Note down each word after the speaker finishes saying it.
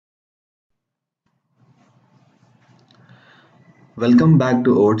Welcome back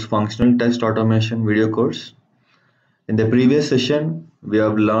to OATS Functional Test Automation video course. In the previous session, we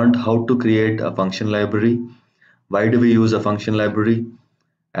have learned how to create a function library, why do we use a function library,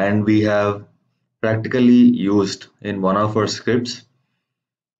 and we have practically used in one of our scripts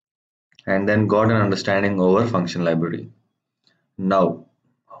and then got an understanding over function library. Now,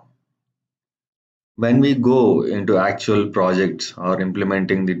 when we go into actual projects or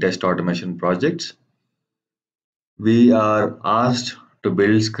implementing the test automation projects, we are asked to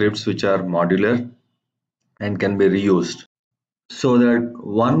build scripts which are modular and can be reused, so that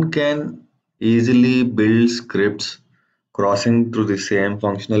one can easily build scripts crossing through the same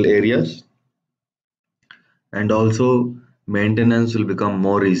functional areas, and also maintenance will become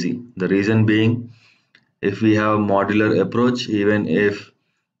more easy. The reason being, if we have a modular approach, even if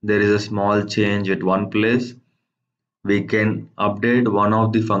there is a small change at one place, we can update one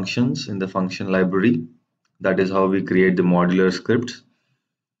of the functions in the function library. That is how we create the modular scripts,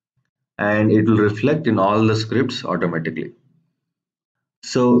 and it will reflect in all the scripts automatically.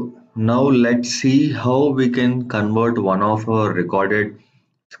 So now let's see how we can convert one of our recorded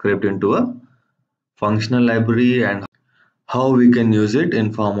script into a functional library and how we can use it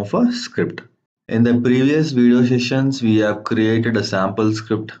in form of a script. In the previous video sessions, we have created a sample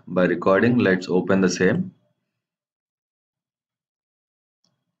script by recording. Let's open the same.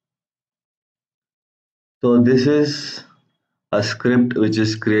 So this is a script which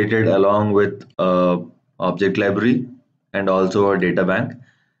is created along with a object library and also a data bank,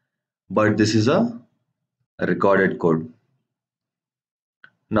 but this is a recorded code.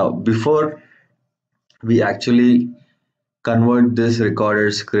 Now, before we actually convert this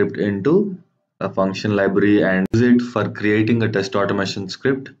recorded script into a function library and use it for creating a test automation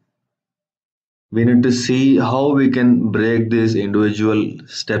script, we need to see how we can break these individual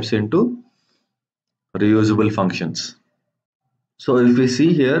steps into reusable functions. So if we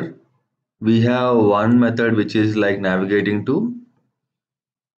see here, we have one method which is like navigating to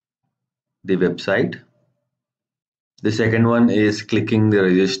the website. The second one is clicking the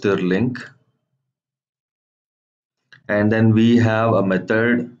register link. And then we have a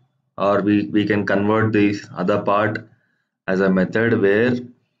method, or we can convert this other part as a method where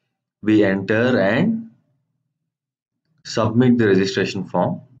we enter and submit the registration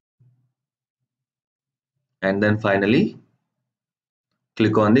form, and then finally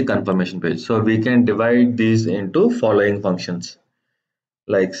click on the confirmation page. So we can divide these into following functions,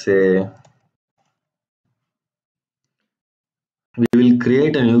 like say we will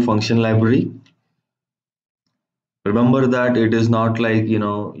create a new function library. Remember that it is not like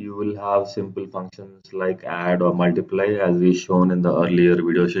you will have simple functions like add or multiply as we shown in the earlier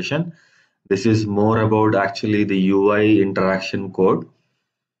video session. This is more about actually the UI interaction code.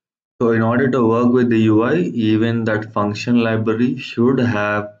 So in order to work with the UI, even that function library should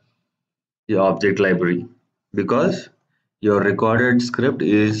have the object library, because your recorded script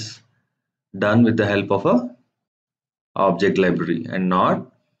is done with the help of a object library and not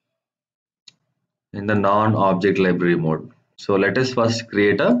in the non-object library mode. So let us first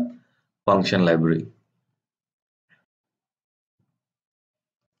create a function library.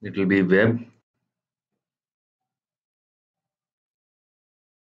 It will be web.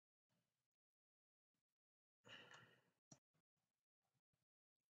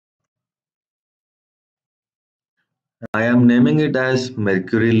 I am naming it as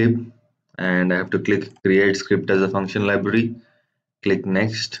Mercury lib, and I have to click create script as a function library. Click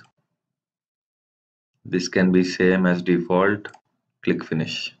next. This can be same as default. Click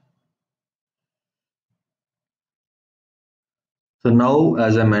finish. So now,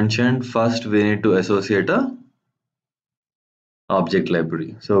 as I mentioned, first we need to associate a object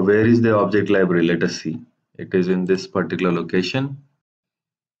library. So where is the object library? Let us see. It is in this particular location.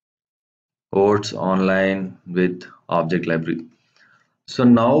 OATS online with object library. So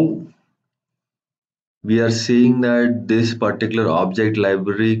now we are seeing that this particular object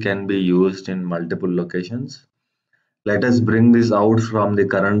library can be used in multiple locations. Let us bring this out from the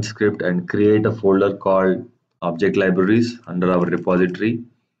current script and create a folder called object libraries under our repository.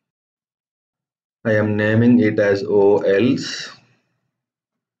 I am naming it as OLs.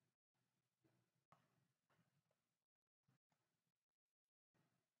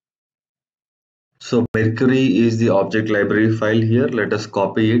 So Mercury is the object library file here. Let us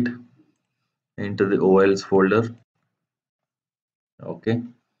copy it into the OLs folder. Okay.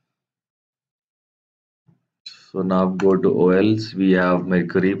 So now go to OLs. We have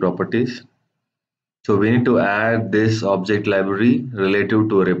Mercury properties. So we need to add this object library relative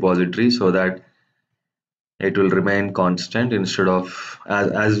to a repository so that it will remain constant instead of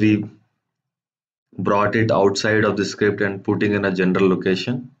as we brought it outside of the script and putting in a general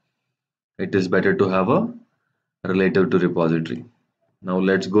location, it is better to have a relative to repository. Now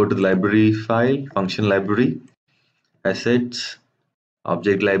let's go to the library file, function library, assets,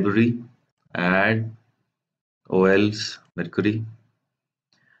 object library, add, OLS, Mercury.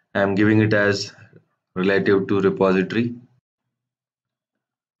 I am giving it as relative to repository.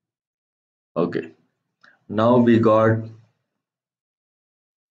 Okay. Now we got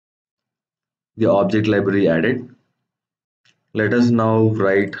the object library added. Let us now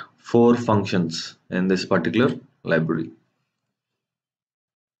write 4 functions in this particular library.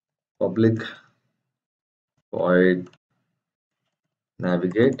 Public void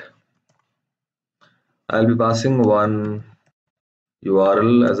navigate. I'll be passing one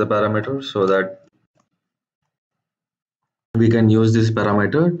URL as a parameter so that we can use this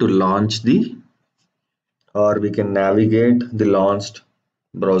parameter to launch the, or we can navigate the launched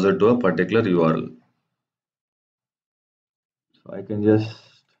browser to a particular URL. So I can just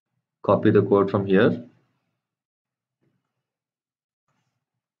copy the code from here.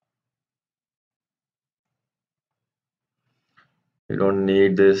 You don't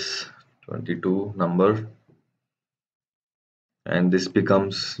need this 22 number, and this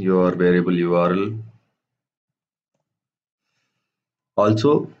becomes your variable URL.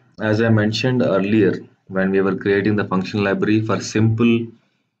 Also, as I mentioned earlier, when we were creating the function library for simple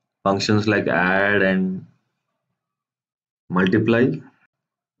functions like add and multiply,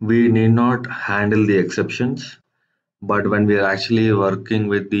 we need not handle the exceptions. But when we are actually working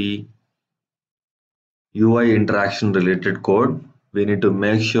with the UI interaction related code, we need to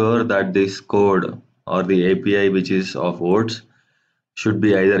make sure that this code or the API which is of OATS should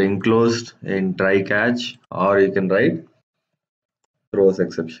be either enclosed in try catch, or you can write throws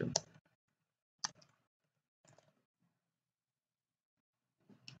exception.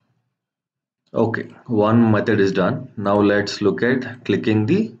 Okay, one method is done. Now let's look at clicking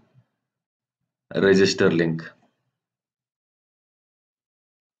the register link.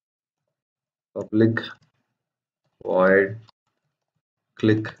 Public void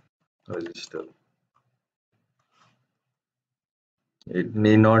click register. It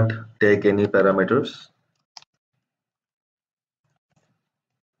need not take any parameters.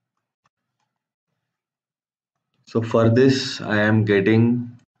 So for this, I am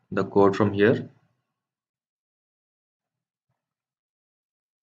getting the code from here.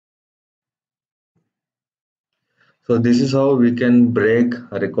 So this is how we can break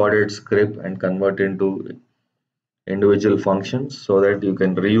a recorded script and convert into individual functions so that you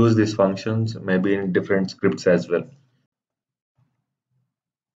can reuse these functions maybe in different scripts as well.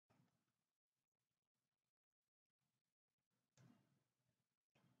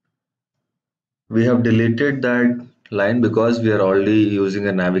 We have deleted that line because we are already using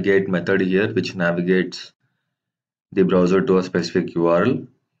a navigate method here which navigates the browser to a specific URL.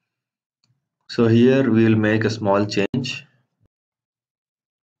 So here we will make a small change.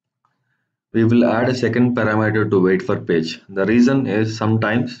 We will add a second parameter to wait for page. The reason is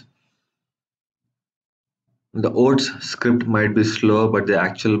sometimes the OATS script might be slow, but the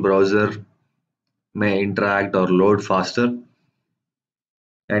actual browser may interact or load faster.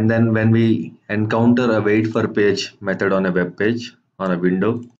 And then when we encounter a wait for page method on a web page, on a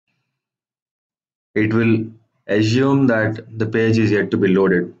window, it will assume that the page is yet to be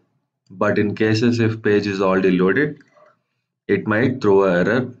loaded. But in cases if page is already loaded, it might throw an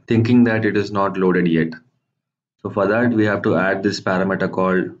error thinking that it is not loaded yet. So for that we have to add this parameter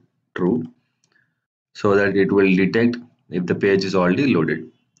called true so that it will detect if the page is already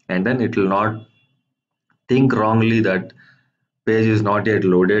loaded, and then it will not think wrongly that page is not yet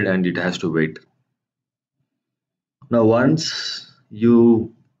loaded and it has to wait. Now once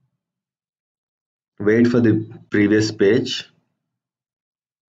you wait for the previous page,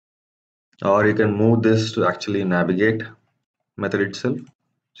 or you can move this to actually navigate method itself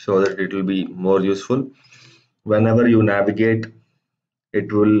so that it will be more useful. Whenever you navigate,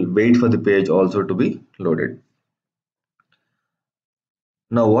 it will wait for the page also to be loaded.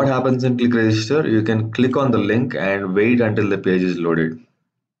 Now what happens in click register? You can click on the link and wait until the page is loaded.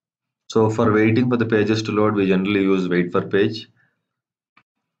 So for waiting for the pages to load, we generally use wait for page.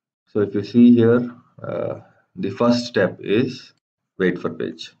 So if you see here, the first step is wait for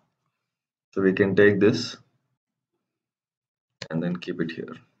page. So we can take this and then keep it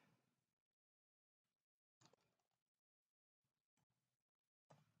here.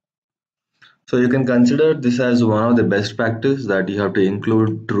 So you can consider this as one of the best practice that you have to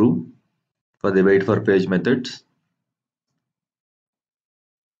include true for the wait for page methods.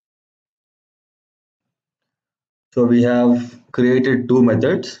 So we have created two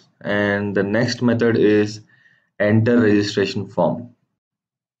methods and the next method is enter registration form.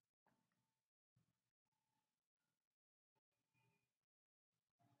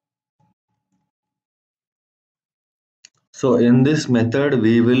 So in this method,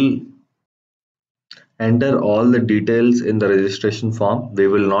 we will enter all the details in the registration form. We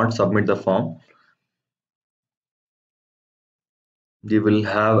will not submit the form. We will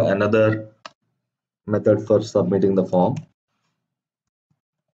have another method for submitting the form.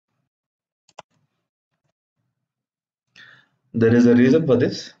 There is a reason for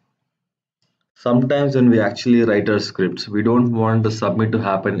this. Sometimes when we actually write our scripts, we don't want the submit to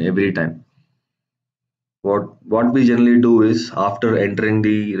happen every time. What we generally do is, after entering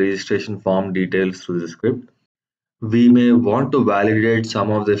the registration form details through the script, we may want to validate some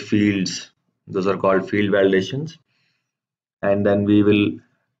of the fields. Those are called field validations. And then we will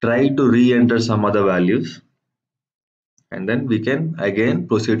try to re-enter some other values. And then we can again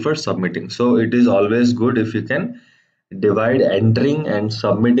proceed for submitting. So it is always good if you can divide entering and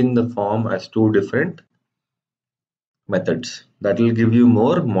submitting the form as two different methods. That will give you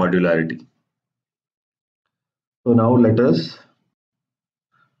more modularity. So now let us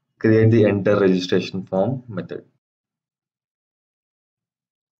create the enter registration form method.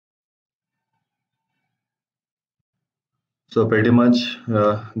 So pretty much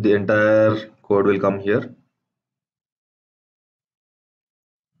the entire code will come here.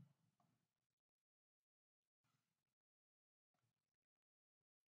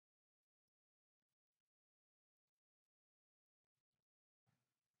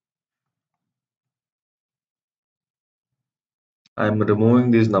 I'm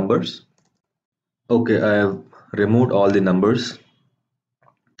removing these numbers. Okay, I have removed all the numbers.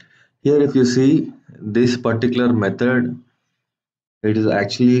 Here if you see this particular method, it is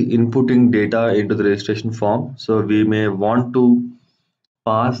actually inputting data into the registration form. So we may want to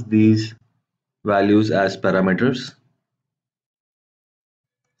pass these values as parameters.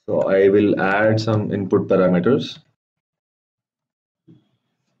 So I will add some input parameters.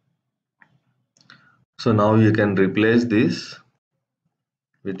 So now you can replace this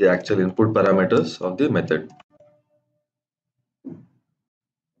with the actual input parameters of the method.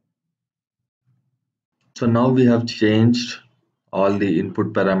 So now we have changed all the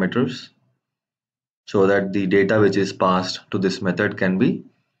input parameters so that the data which is passed to this method can be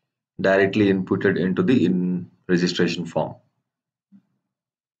directly inputted into the registration form.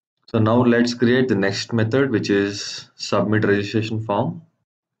 So now let's create the next method, which is submit registration form.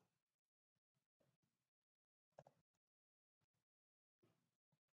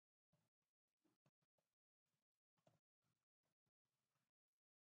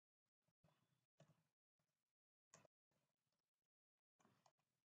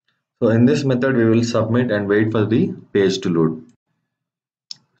 So in this method, we will submit and wait for the page to load.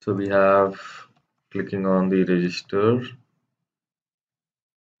 So we have clicking on the register.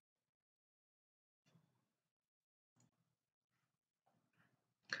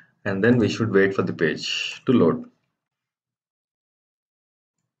 And then we should wait for the page to load.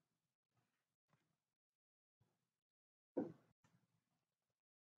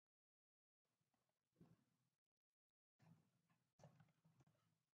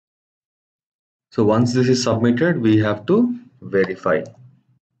 So once this is submitted, we have to verify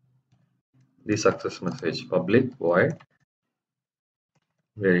the success message. Public void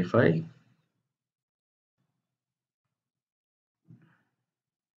verify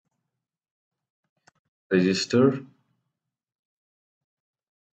register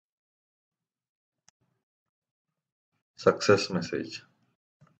success message.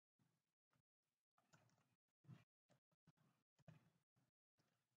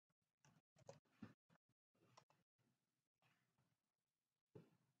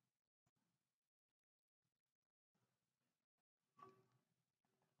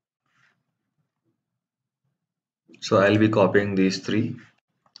 So I'll be copying these three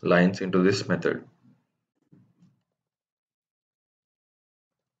lines into this method.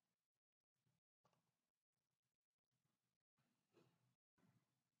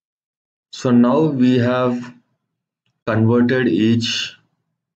 So now we have converted each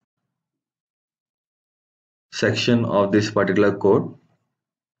section of this particular code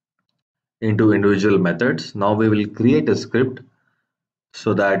into individual methods. Now we will create a script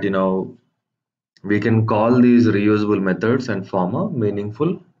so that we can call these reusable methods and form a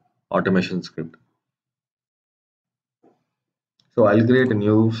meaningful automation script. So I'll create a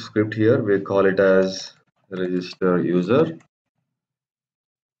new script here. We call it as register user.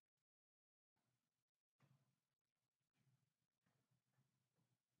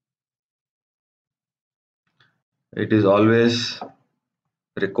 It is always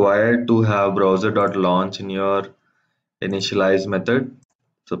required to have browser.launch in your initialize method.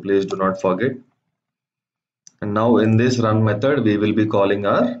 So please do not forget. And now in this run method, we will be calling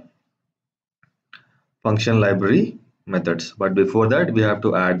our function library methods. But before that, we have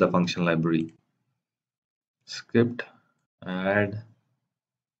to add the function library. Script, add,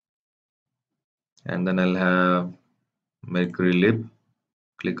 and then I'll have Mercury lib,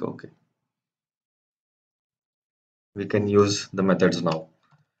 click OK. We can use the methods now.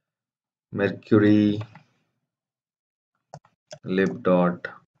 Mercury lib dot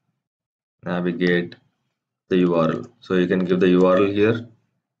navigate the URL. So you can give the URL here.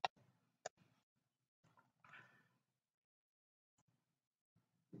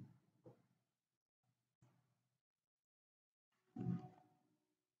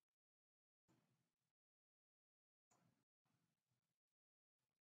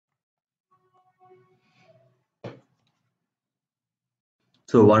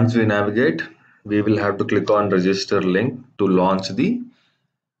 So once we navigate, we will have to click on register link to launch the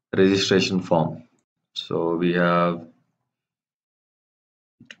registration form. So we have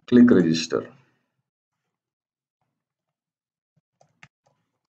click register.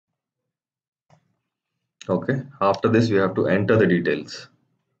 Okay, after this we have to enter the details.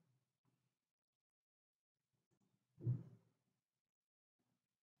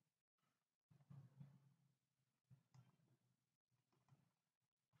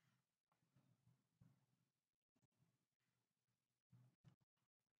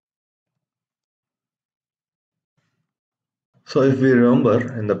 So if we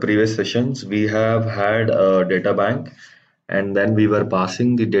remember in the previous sessions, we have had a data bank and then we were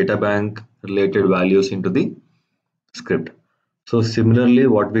passing the data bank related values into the script. So similarly,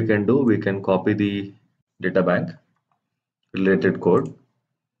 what we can do, we can copy the data bank related code.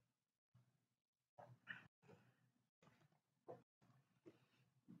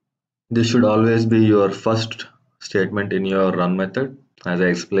 This should always be your first statement in your run method, as I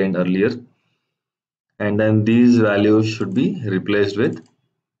explained earlier. And then these values should be replaced with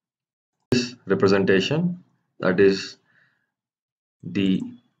this representation, that is the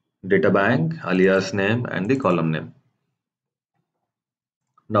data bank, alias name, and the column name.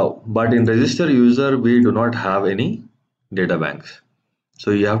 Now, but in register user, we do not have any data banks.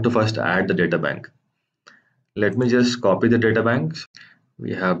 So you have to first add the data bank. Let me just copy the data banks.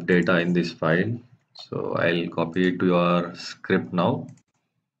 We have data in this file. So I'll copy it to your script now.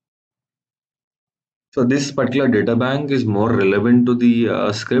 So this particular data bank is more relevant to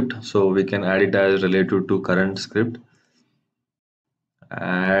the script. So we can add it as related to current script.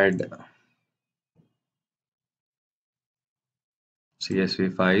 Add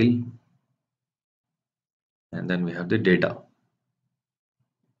CSV file. And then we have the data.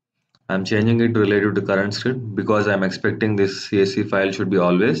 I'm changing it related to current script because I'm expecting this CSV file should be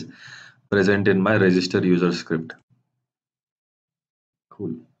always present in my register user script.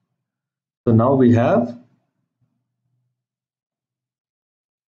 Cool. So now we have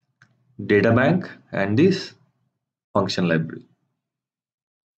data bank and this function library.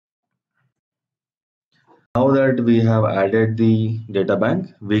 Now that we have added the data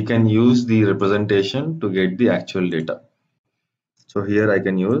bank, we can use the representation to get the actual data. So here I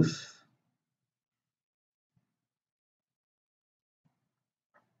can use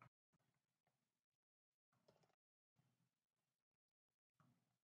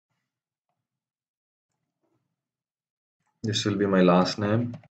this will be my last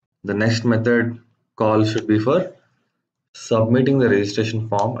name. The next method call should be for submitting the registration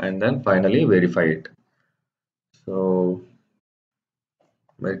form and then finally verify it. So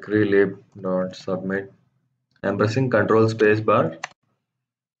Mercury lib dot submit. I'm pressing Control space bar,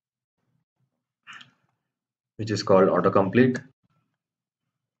 which is called autocomplete,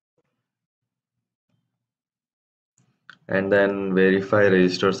 and then verify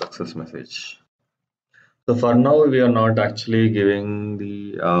register success message. So for now, we are not actually giving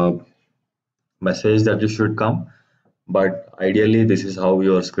the message that you should come, but ideally this is how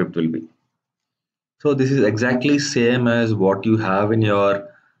your script will be. So this is exactly same as what you have in your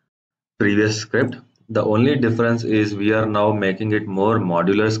previous script. The only difference is we are now making it more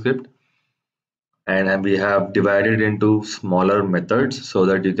modular script, and we have divided into smaller methods so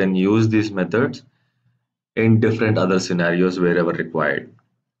that you can use these methods in different other scenarios wherever required.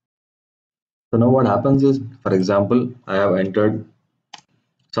 So now what happens is, for example, I have entered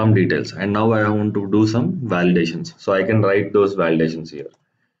some details and now I want to do some validations. So I can write those validations here.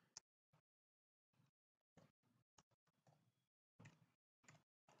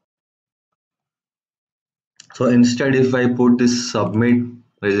 So instead, if I put this submit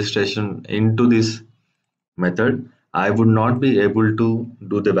registration into this method, I would not be able to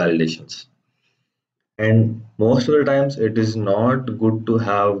do the validations. And most of the times, it is not good to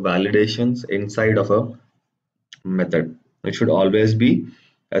have validations inside of a method. It should always be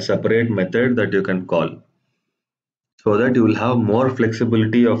a separate method that you can call so that you will have more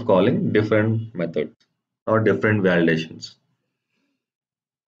flexibility of calling different methods or different validations.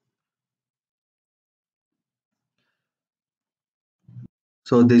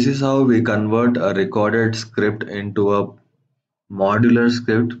 So this is how we convert a recorded script into a modular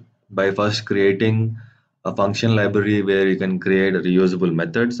script by first creating a function library where you can create reusable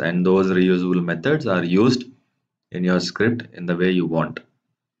methods, and those reusable methods are used in your script in the way you want.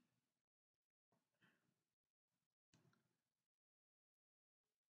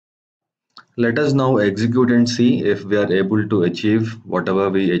 Let us now execute and see if we are able to achieve whatever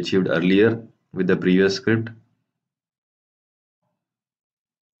we achieved earlier with the previous script.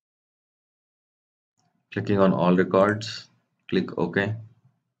 Clicking on all records, click OK.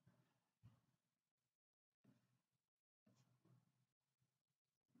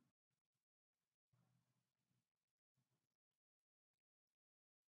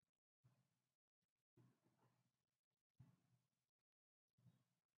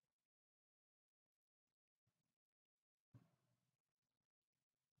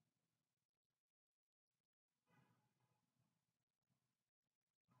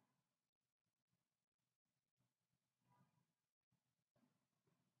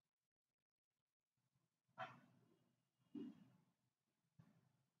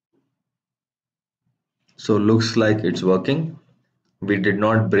 So looks like it's working. We did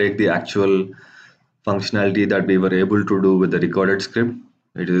not break the actual functionality that we were able to do with the recorded script.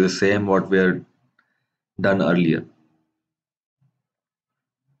 It is the same what we had done earlier.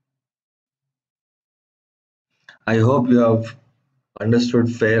 I hope you have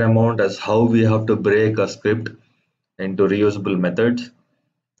understood fair amount as how we have to break a script into reusable methods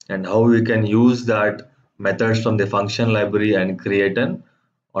and how we can use that methods from the function library and create an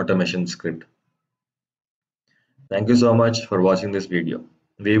automation script. Thank you so much for watching this video.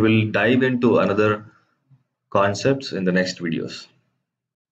 We will dive into another concepts in the next videos.